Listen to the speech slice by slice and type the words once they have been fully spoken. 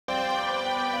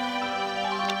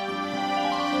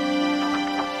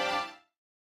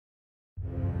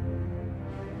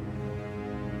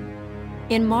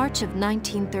In March of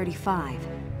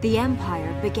 1935, the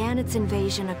Empire began its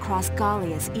invasion across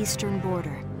Gallia's eastern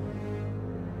border.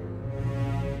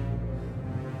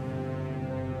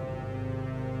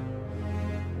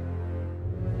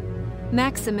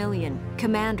 Maximilian,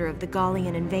 commander of the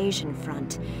Gallian invasion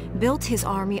front, built his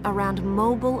army around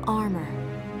mobile armor.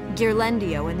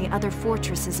 Ghirlandaio and the other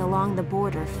fortresses along the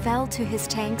border fell to his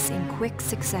tanks in quick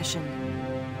succession.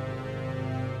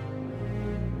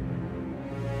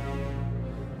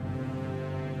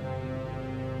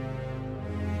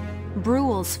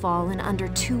 Bruhl's fall in under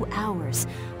 2 hours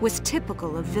was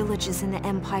typical of villages in the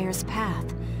Empire's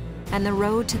path, and the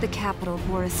road to the capital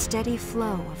bore a steady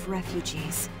flow of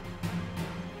refugees.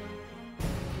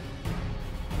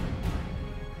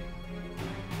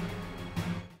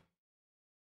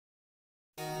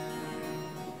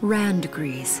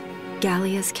 Randgries,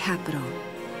 Gallia's capital,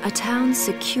 a town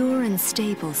secure and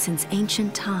stable since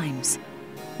ancient times.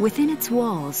 Within its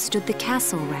walls stood the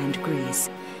castle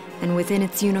Randgries, and within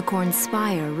its unicorn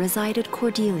spire resided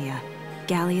Cordelia,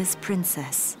 Gallia's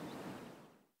princess.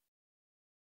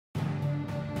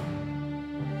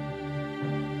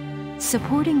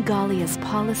 Supporting Gallia's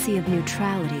policy of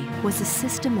neutrality was a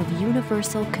system of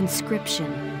universal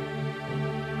conscription.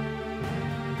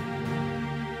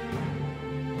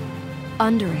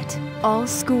 Under it, all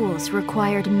schools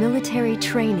required military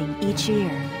training each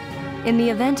year. In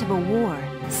the event of a war,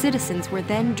 citizens were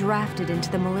then drafted into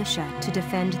the militia to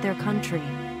defend their country.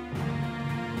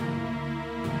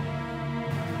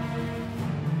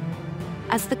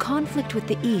 As the conflict with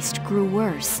the East grew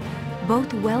worse,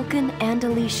 both Welkin and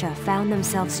Alicia found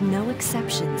themselves no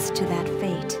exceptions to that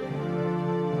fate.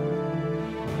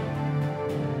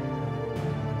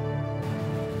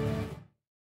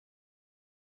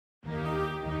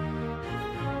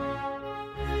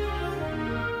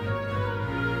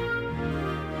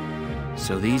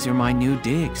 So these are my new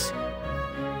digs.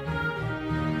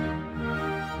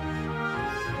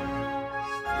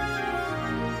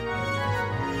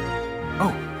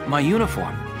 Oh, my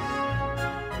uniform.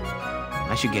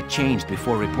 I should get changed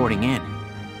before reporting in.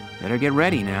 Better get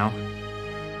ready now.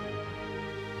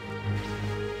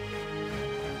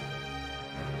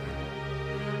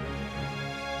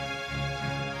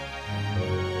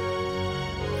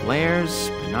 Flares,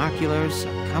 binoculars,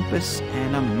 a compass,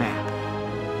 and a map.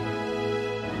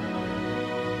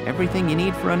 Everything you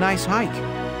need for a nice hike,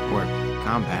 or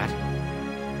combat.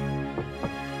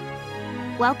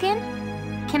 Welkin?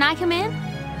 Can I come in?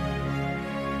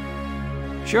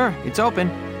 Sure, it's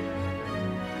open.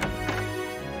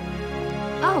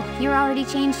 Oh, you're already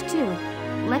changed too.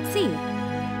 Let's see.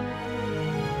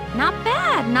 Not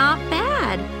bad, not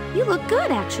bad. You look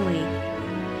good, actually.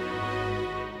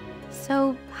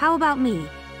 So, how about me?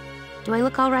 Do I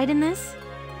look all right in this?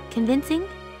 Convincing?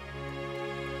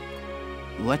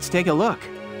 Let's take a look.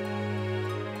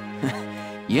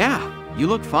 Yeah, you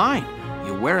look fine.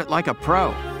 You wear it like a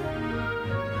pro.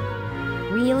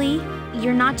 Really?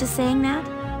 You're not just saying that?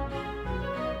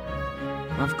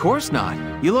 Of course not.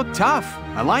 You look tough.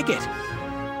 I like it.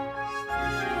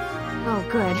 Oh,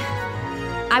 good.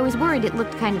 I was worried it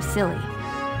looked kind of silly.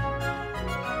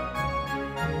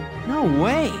 No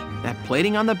way. That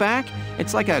plating on the back?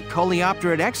 It's like a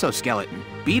coleopterid exoskeleton.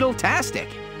 Beetle-tastic.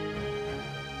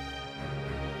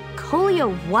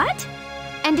 Coleo what?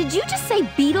 And did you just say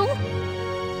beetle?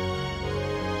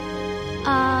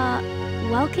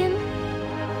 Welkin?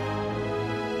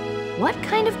 What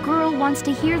kind of girl wants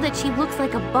to hear that she looks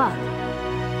like a bug?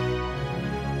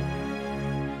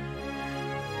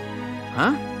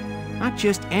 Huh? Not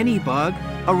just any bug.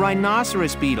 A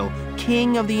rhinoceros beetle,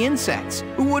 king of the insects.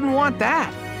 Who wouldn't want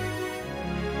that?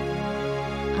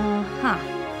 Uh-huh.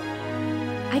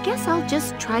 I guess I'll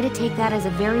just try to take that as a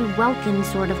very Welkin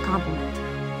sort of compliment.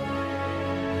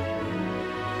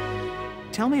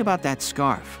 Tell me about that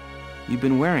scarf. You've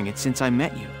been wearing it since I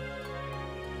met you.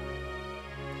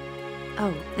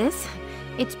 Oh, this?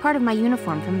 It's part of my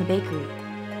uniform from the bakery.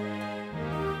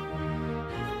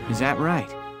 Is that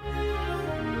right?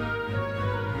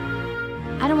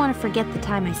 I don't want to forget the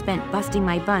time I spent busting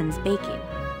my buns baking.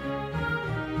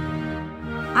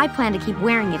 I plan to keep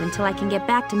wearing it until I can get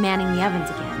back to manning the ovens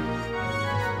again.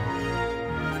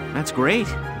 That's great.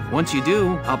 Once you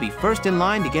do, I'll be first in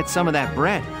line to get some of that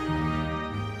bread.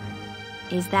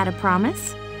 Is that a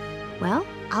promise? Well,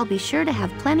 I'll be sure to have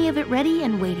plenty of it ready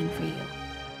and waiting for you.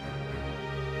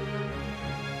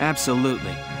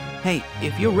 Absolutely. Hey,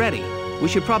 if you're ready, we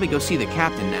should probably go see the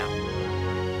captain now.